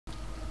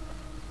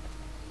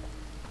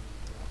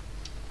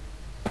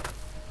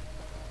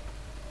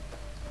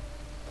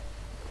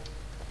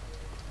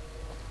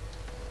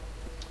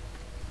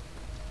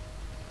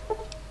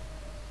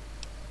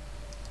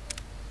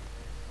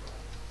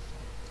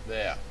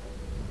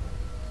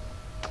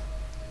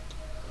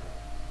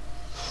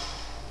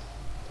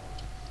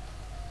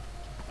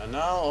And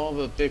now all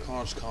the big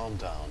horns calm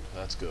down.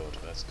 That's good,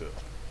 that's good.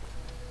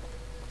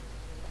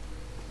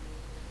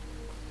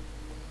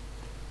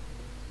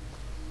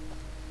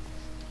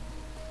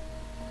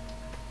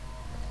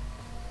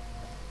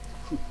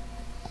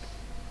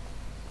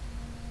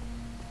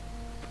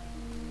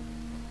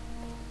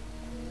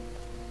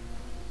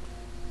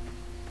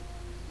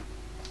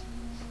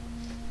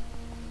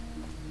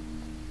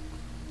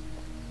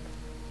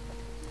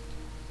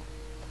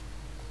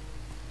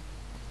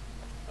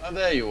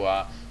 There you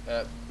are.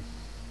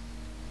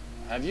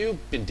 Have you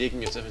been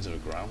digging yourself into the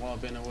ground while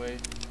I've been away?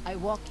 I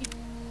walk in.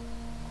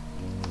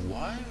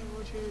 Why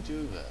would you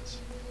do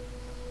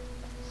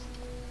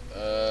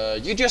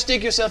that? You just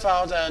dig yourself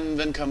out and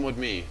then come with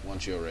me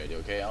once you're ready,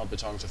 okay? I'll be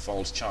talking to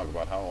False Chuck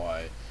about how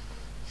I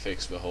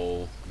fix the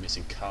whole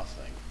missing car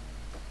thing.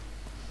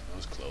 That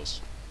was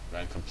close.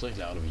 Ran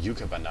completely out of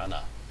Yucca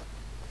Banana.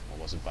 Or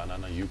was it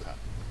Banana Yucca?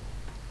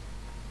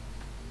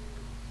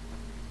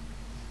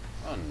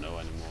 I don't know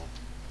anymore.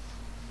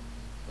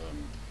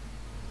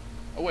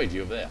 Oh wait,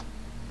 you're there.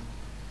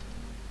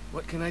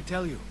 What can I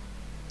tell you?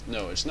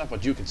 No, it's not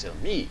what you can tell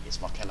me, it's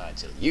what can I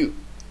tell you.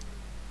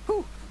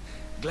 Whew,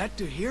 glad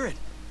to hear it.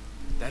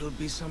 That'll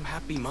be some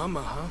happy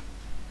mama, huh?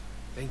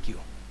 Thank you.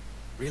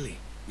 Really,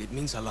 it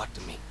means a lot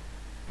to me.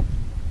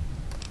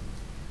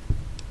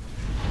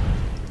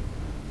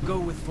 Go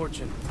with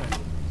fortune,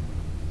 friend.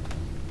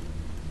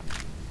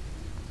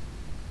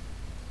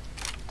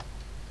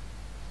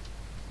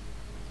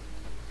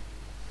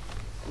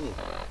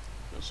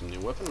 Got some new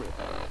weaponry.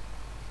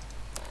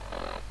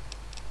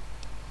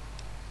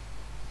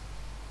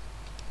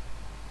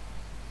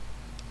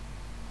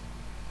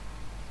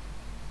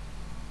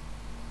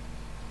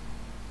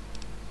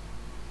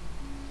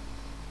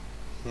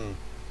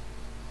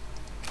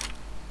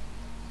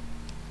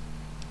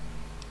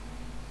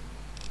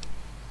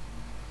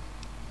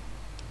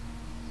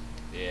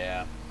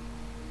 Yeah,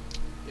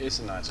 it's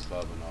a nice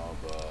club and all,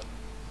 but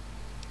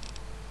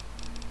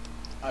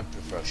I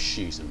prefer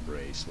She's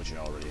Embrace, which I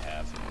already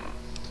have.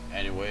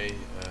 Anyway,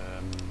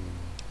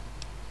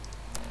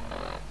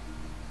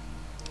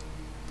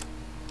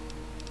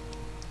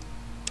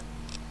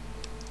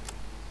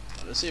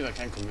 let's see if I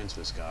can convince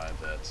this guy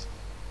that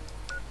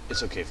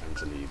it's okay for him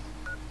to leave.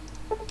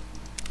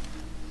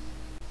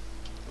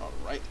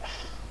 Alright.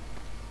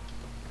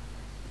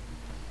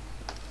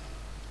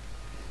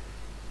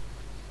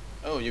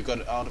 Oh, you got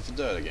it out of the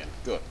dirt again.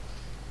 Good.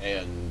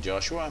 And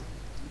Joshua,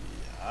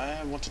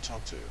 I want to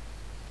talk to you,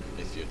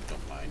 if you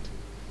don't mind.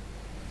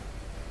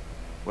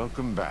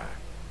 Welcome back.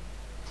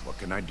 What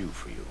can I do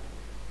for you?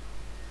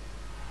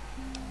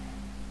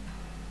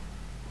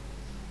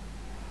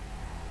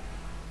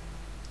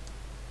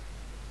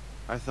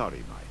 I thought he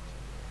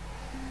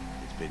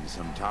might. It's been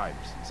some time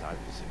since I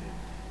visited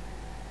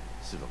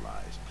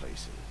civilized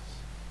places.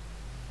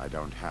 I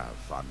don't have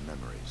fond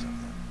memories of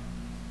them.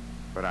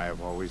 But I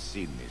have always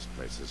seen these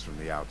places from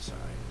the outside.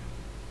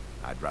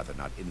 I'd rather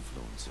not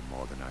influence him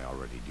more than I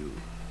already do.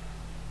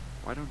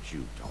 Why don't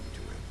you talk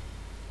to him?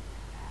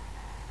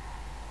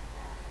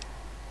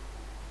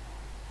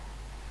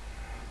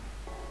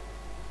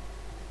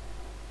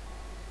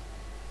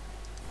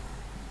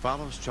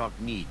 Follows Chalk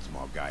needs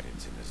more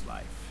guidance in his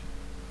life.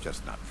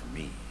 Just not from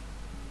me.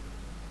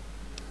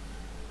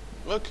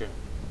 Okay.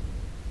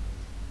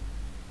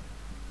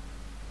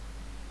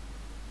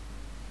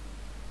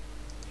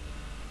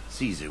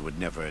 Caesar would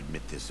never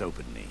admit this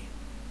openly,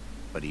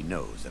 but he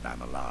knows that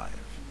I'm alive.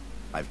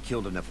 I've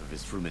killed enough of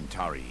his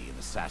Frumentarii and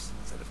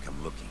assassins that have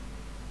come looking.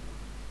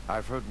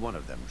 I've heard one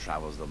of them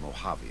travels the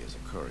Mojave as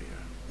a courier.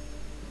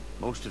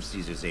 Most of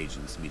Caesar's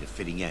agents meet a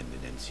fitting end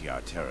in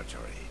NCR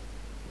territory,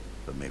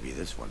 but maybe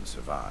this one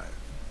survived.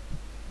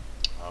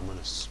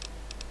 Ominous.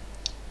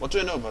 What do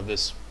you know about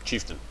this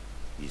chieftain?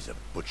 He's a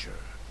butcher.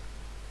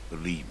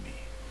 Believe me,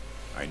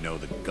 I know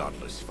the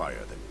godless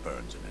fire that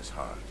burns in his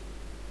heart.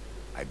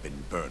 I've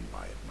been burned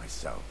by it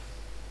myself.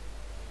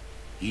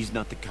 He's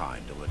not the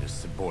kind to let his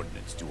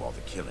subordinates do all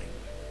the killing.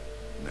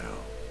 No,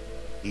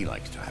 he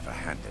likes to have a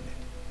hand in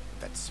it,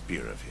 with that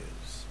spear of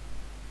his.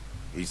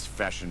 He's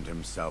fashioned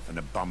himself an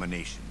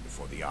abomination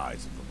before the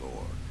eyes of the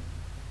Lord.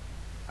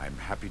 I'm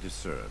happy to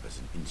serve as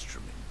an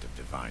instrument of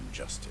divine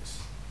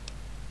justice.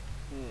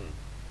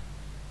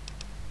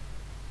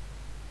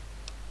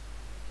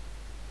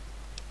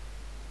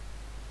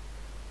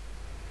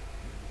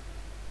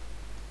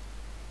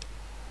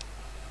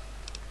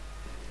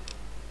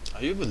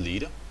 Are you the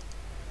leader?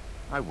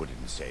 I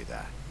wouldn't say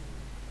that.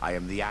 I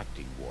am the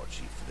acting war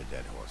chief for the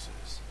Dead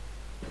Horses.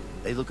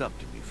 They look up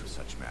to me for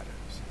such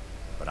matters,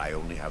 but I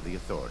only have the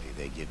authority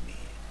they give me.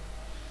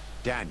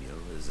 Daniel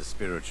is the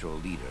spiritual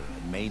leader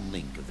and main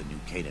link of the new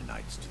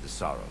Canaanites to the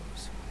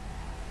Sorrows.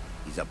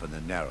 He's up in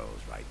the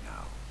Narrows right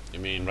now. You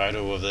mean right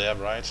over there,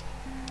 right?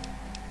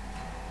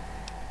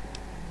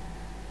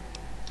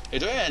 Hey,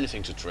 do I have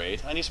anything to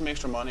trade? I need some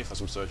extra money for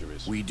some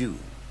surgeries. We do.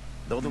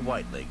 Though the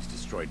Whitelegs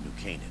destroyed New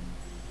Canaan,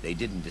 they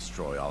didn't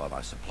destroy all of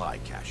our supply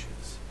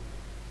caches.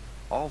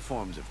 All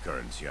forms of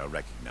currency are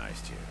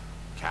recognized here.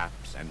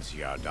 Caps,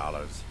 NCR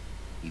dollars,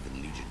 even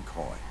Legion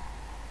coin.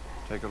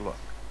 Take a look.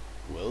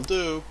 Will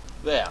do.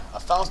 There,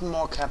 1,000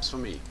 more caps for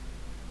me.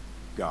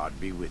 God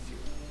be with you.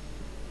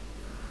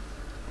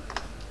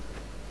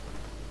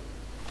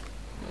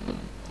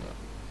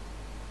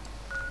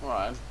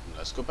 Alright,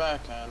 let's go back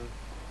and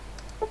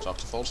talk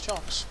to False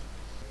Chalks.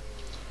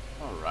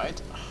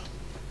 Alright.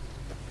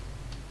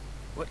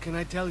 What can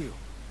I tell you?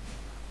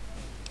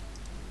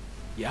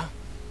 Yeah?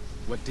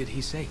 What did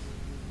he say?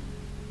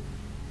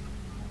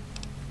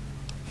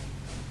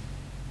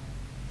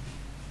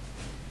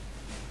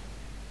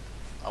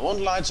 I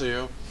won't lie to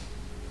you.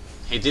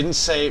 He didn't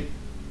say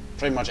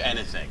pretty much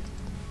anything.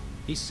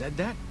 He said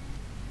that?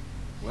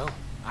 Well,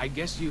 I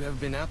guess you have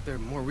been out there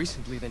more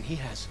recently than he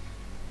has.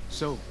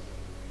 So,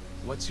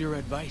 what's your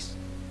advice?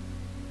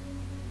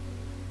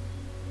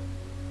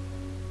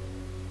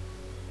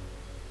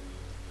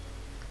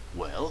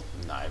 Well,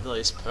 neither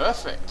is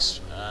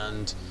perfect.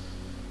 And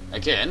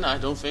again, I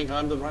don't think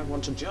I'm the right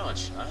one to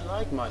judge. I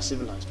like my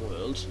civilized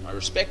world. I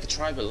respect the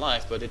tribal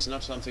life, but it's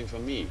not something for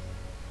me.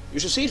 You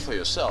should see it for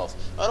yourself.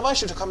 I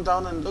invite you to come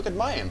down and look at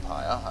my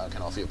empire. I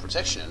can offer you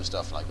protection and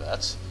stuff like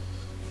that.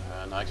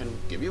 And I can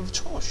give you a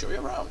tour, show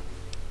you around.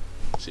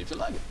 See if you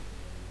like it.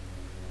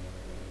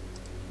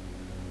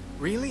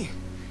 Really?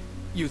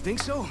 You think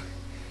so?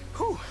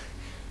 Whew!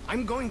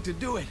 I'm going to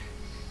do it.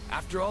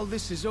 After all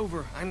this is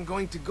over, I'm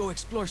going to go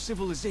explore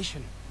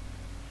civilization.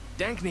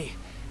 Dankni,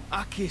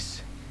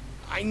 Akis.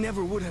 I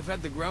never would have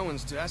had the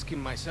Grauans to ask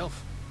him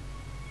myself.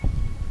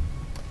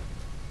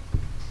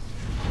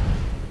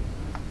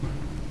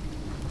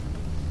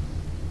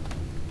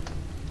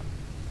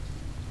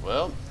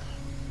 Well,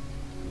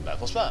 that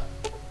was that.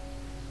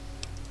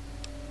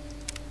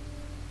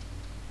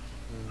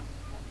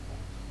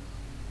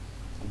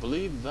 I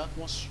believe that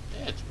was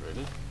it,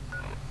 really.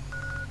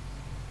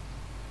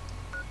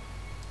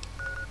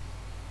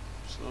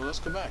 So let's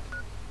go back.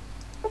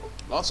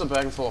 Lots of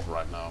back and forth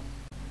right now.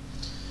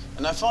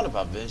 And I thought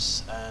about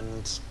this,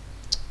 and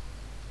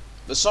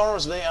the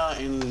Sorrows, they are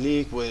in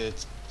league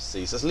with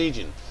Caesar's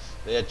Legion.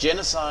 They are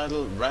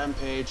genocidal,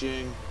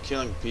 rampaging,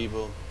 killing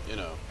people, you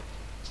know,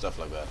 stuff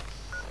like that.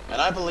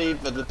 And I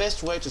believe that the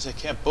best way to take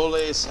care of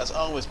bullies has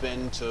always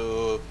been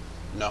to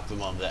knock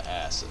them on their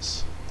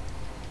asses.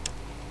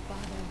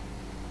 Father,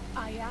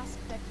 I ask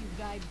that you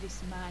guide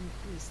this man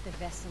who is the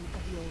vessel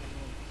of your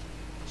will.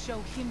 Show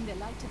him the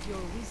light of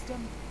your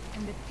wisdom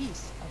and the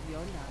peace of your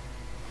love.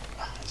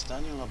 Is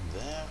Daniel up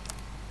there?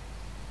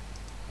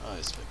 Oh,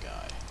 it's the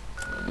guy.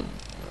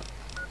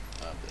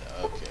 Up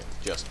there, okay.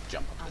 Just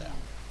jump up there.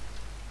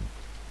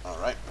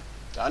 Alright.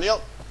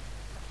 Daniel?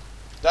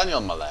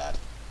 Daniel, my lad.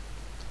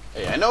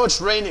 Hey, I know it's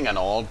raining and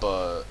all,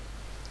 but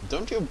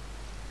don't you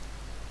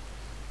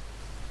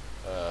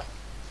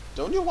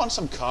want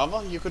some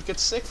cover? You could get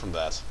sick from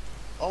that.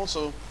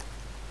 Also,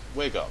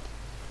 wake up.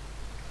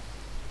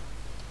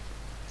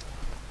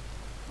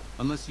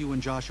 Unless you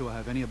and Joshua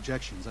have any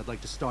objections, I'd like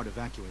to start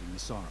evacuating the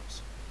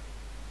Sorrows.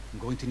 I'm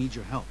going to need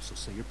your help, so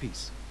say your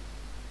piece.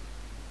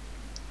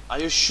 Are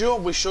you sure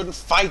we shouldn't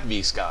fight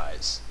these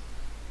guys?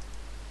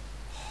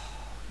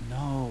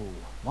 No.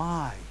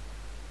 Why?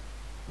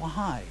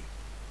 Why?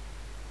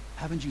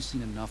 Haven't you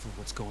seen enough of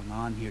what's going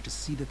on here to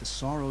see that the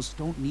Sorrows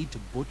don't need to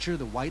butcher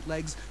the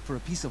Whitelegs for a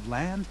piece of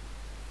land?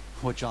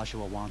 What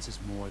Joshua wants is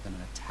more than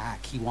an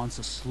attack. He wants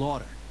a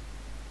slaughter.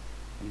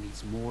 He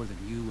needs more than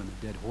you and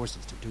the dead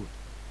horses to do it.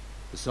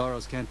 The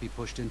Sorrows can't be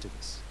pushed into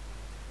this.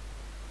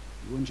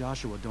 You and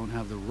Joshua don't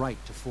have the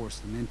right to force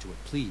them into it.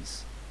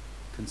 Please,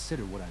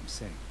 consider what I'm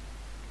saying.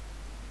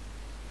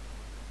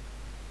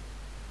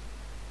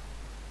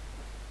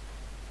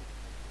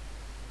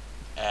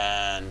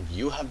 And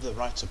you have the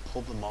right to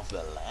pull them off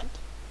their land?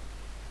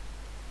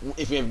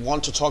 If we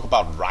want to talk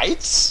about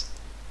rights?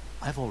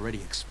 I've already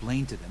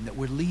explained to them that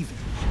we're leaving.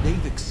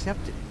 They've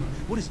accepted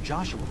it. What is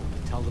Joshua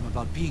going to tell them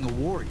about being a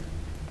warrior?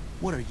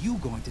 What are you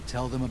going to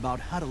tell them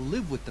about how to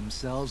live with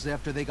themselves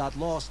after they got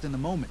lost in the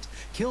moment,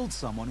 killed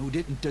someone who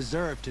didn't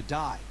deserve to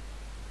die?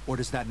 Or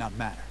does that not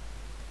matter?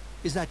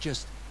 Is that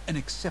just an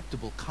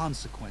acceptable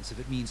consequence if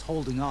it means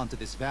holding on to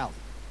this valley?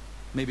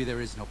 Maybe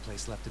there is no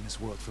place left in this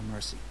world for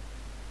mercy.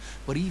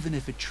 But even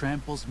if it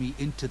tramples me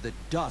into the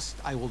dust,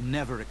 I will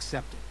never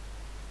accept it.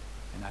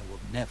 And I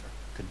will never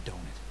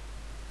condone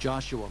it.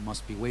 Joshua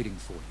must be waiting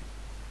for you.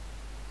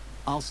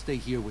 I'll stay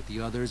here with the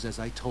others as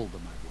I told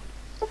them I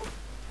would.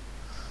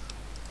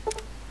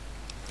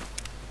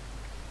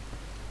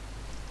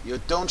 You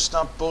don't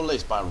stop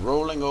bullies by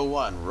rolling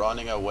over and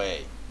running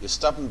away. You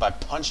stop them by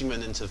punching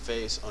them into the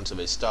face until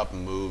they stop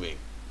moving.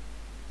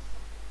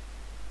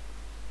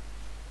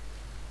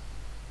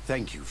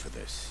 Thank you for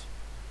this.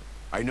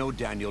 I know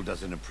Daniel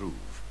doesn't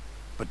approve,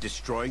 but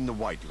destroying the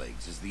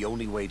Whitelegs is the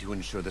only way to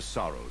ensure the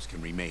Sorrows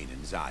can remain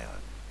in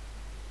Zion.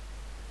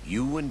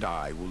 You and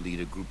I will lead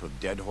a group of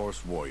Dead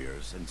Horse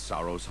warriors and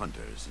Sorrows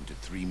hunters into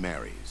 3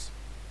 Marys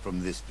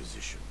from this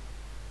position.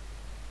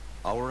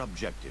 Our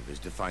objective is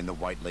to find the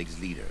Whitelegs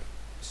leader,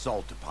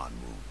 Salt Upon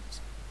Wounds,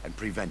 and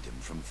prevent him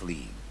from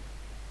fleeing.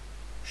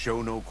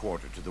 Show no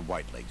quarter to the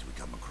Whitelegs we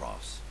come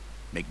across.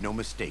 Make no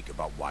mistake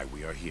about why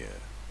we are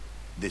here.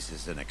 This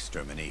is an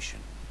extermination.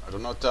 I do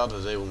not doubt that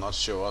they will not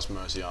show us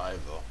mercy either.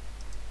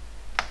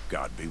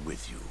 God be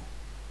with you.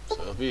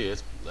 So be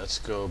it. Let's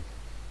go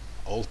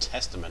Old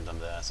Testament on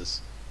their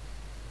asses.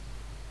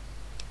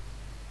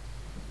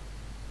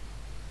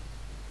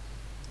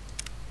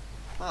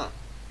 Huh.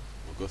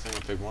 Well, good thing I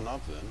picked one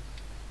up then.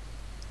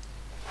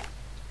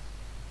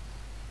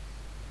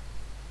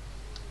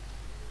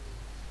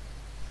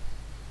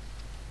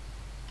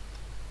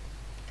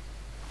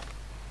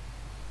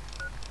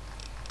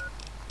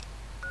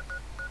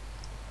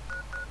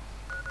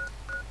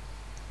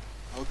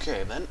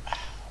 Okay then,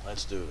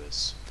 let's do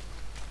this.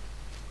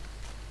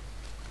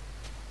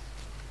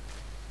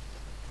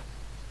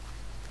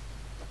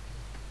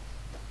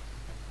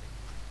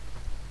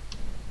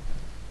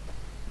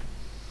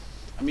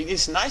 I mean,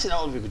 it's nice and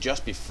all if we could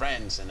just be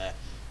friends and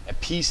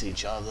appease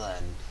each other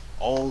and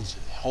all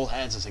hold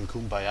hands and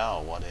kumbaya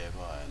or whatever.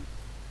 And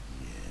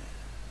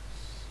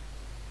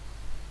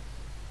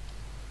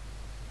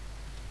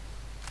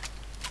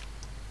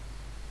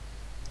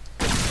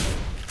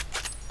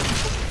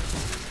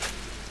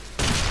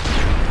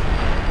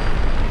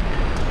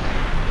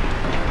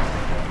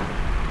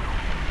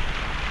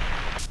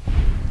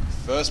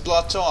first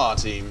blood to our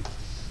team.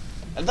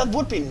 And that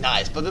would be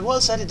nice, but the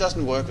world said it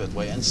doesn't work that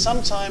way. And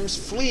sometimes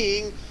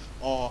fleeing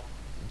or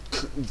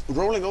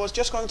rolling over is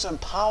just going to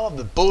empower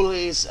the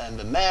bullies and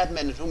the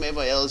madmen and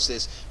whomever else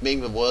is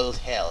making the world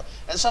hell.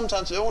 And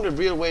sometimes the only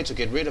real way to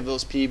get rid of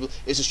those people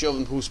is to show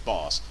them who's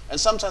boss. And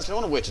sometimes the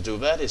only way to do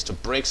that is to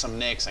break some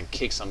necks and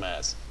kick some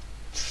ass.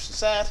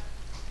 Sad?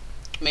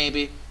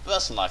 Maybe. But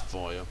that's life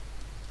for you.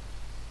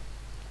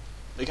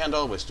 We can't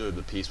always do it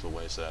the peaceful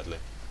way, sadly.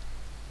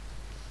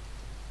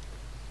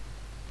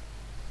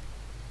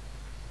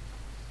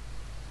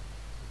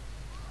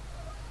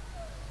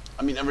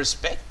 I mean, I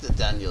respect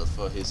Daniel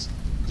for his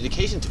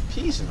dedication to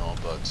peace and all,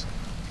 but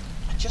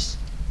I just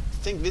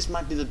think this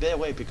might be the better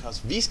way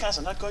because these guys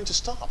are not going to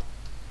stop.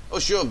 Oh,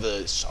 sure,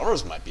 the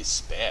sorrows might be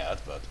spared,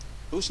 but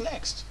who's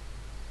next?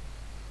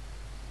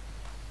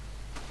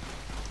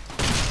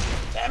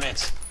 Damn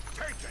it!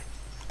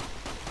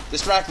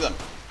 Distract them!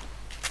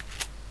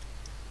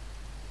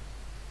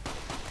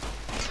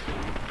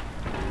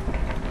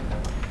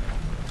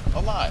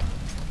 Oh my,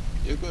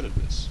 you're good at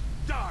this.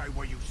 Die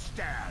where you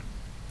stand!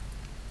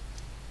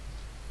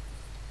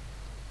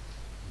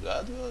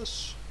 That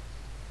was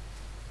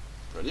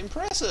pretty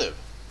impressive.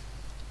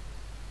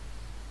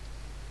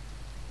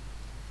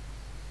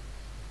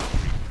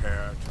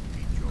 Prepare to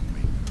meet your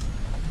maker.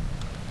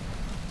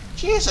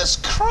 Jesus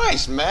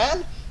Christ,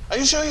 man! Are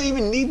you sure you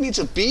even need me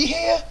to be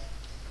here?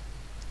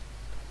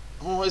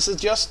 Or is it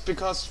just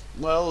because,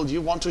 well,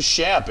 you want to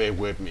share a bit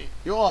with me?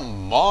 You're a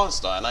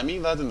monster, and I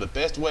mean that in the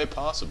best way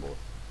possible.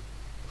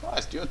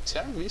 Christ, you're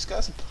tearing these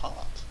guys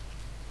apart.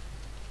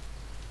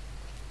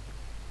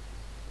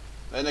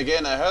 Then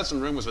again, I heard some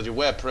rumors that you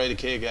were pretty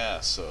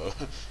kick-ass, so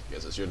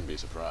guess I shouldn't be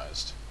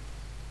surprised.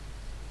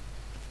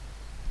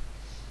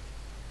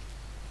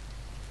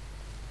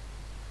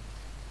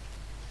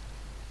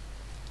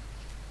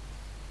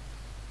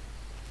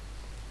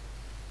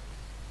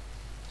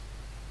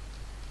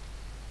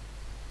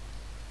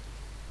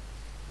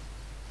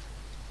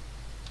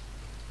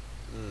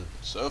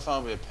 So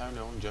far we apparently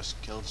only just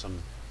killed some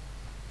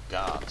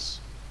guards.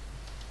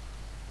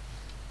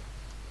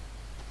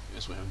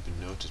 Guess we haven't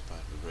been noticed by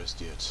the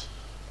rest yet.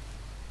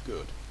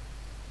 Good.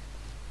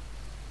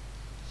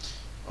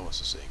 What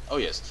was I saying? Oh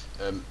yes.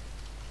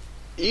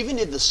 Even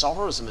if the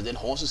sorrows and the dead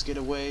horses get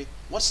away,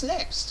 what's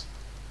next?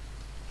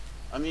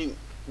 I mean,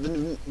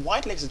 the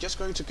Whitelegs are just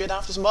going to get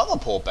after some other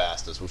poor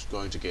bastards who's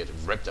going to get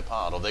ripped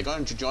apart, or they're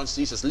going to join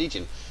Caesar's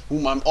Legion,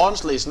 whom I'm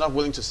honestly is not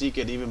willing to see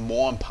get even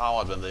more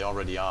empowered than they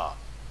already are.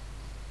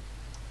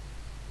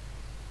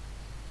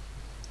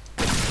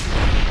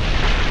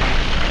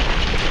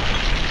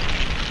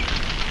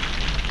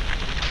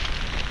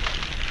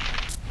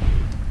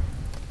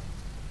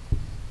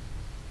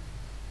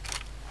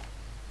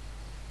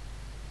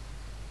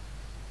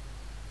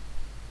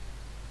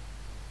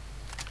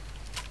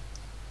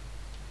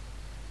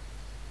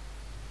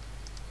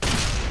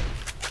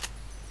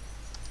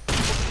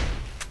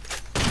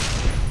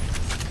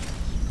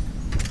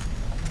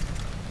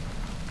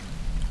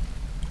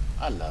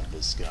 I love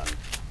this gun.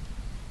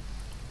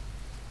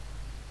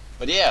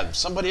 But yeah,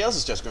 somebody else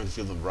is just going to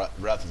feel the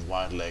wrath of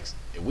Whitelegs.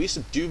 If we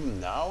subdue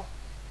them now,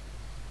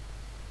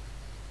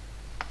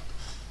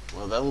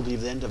 well, that will be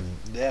the end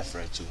of their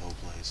threat to the whole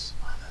place.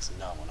 Oh, there's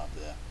another one up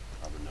there.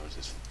 Probably noticed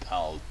his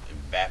pal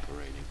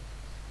evaporating.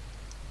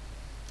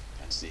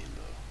 Can't see him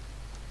though.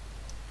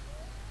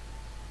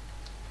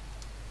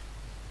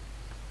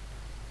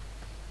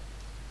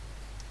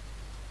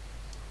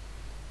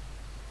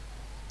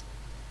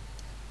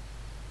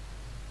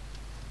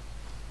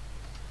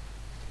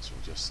 So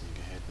we'll just sneak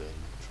ahead there and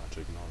try to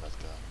ignore that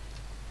guy.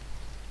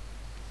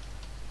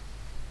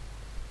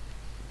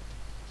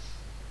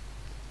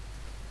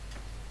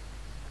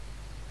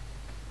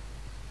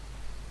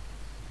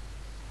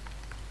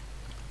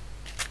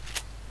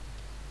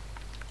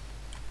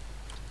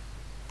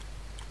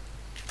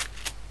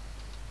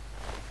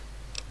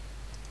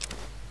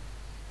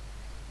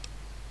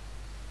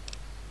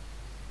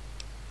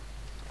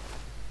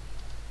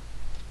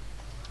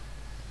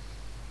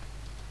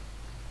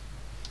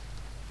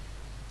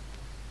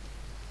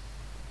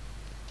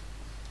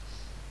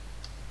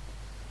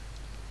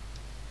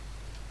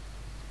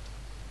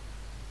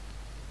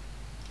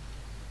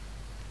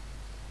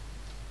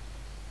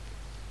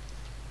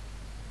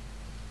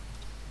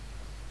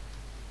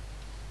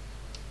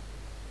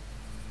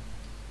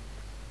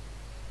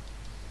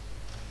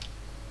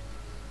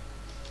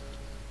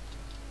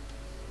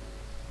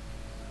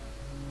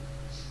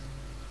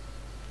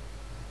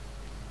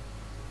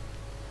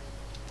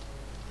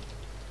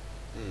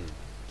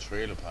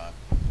 trailer park.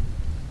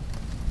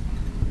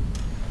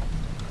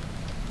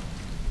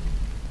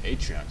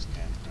 Atriarch's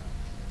campground.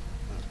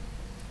 Huh.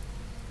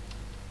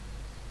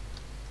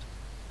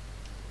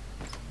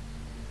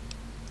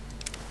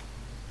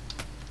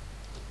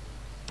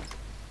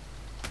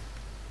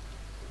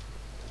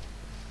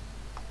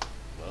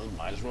 Well,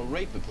 might as well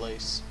raid the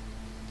place.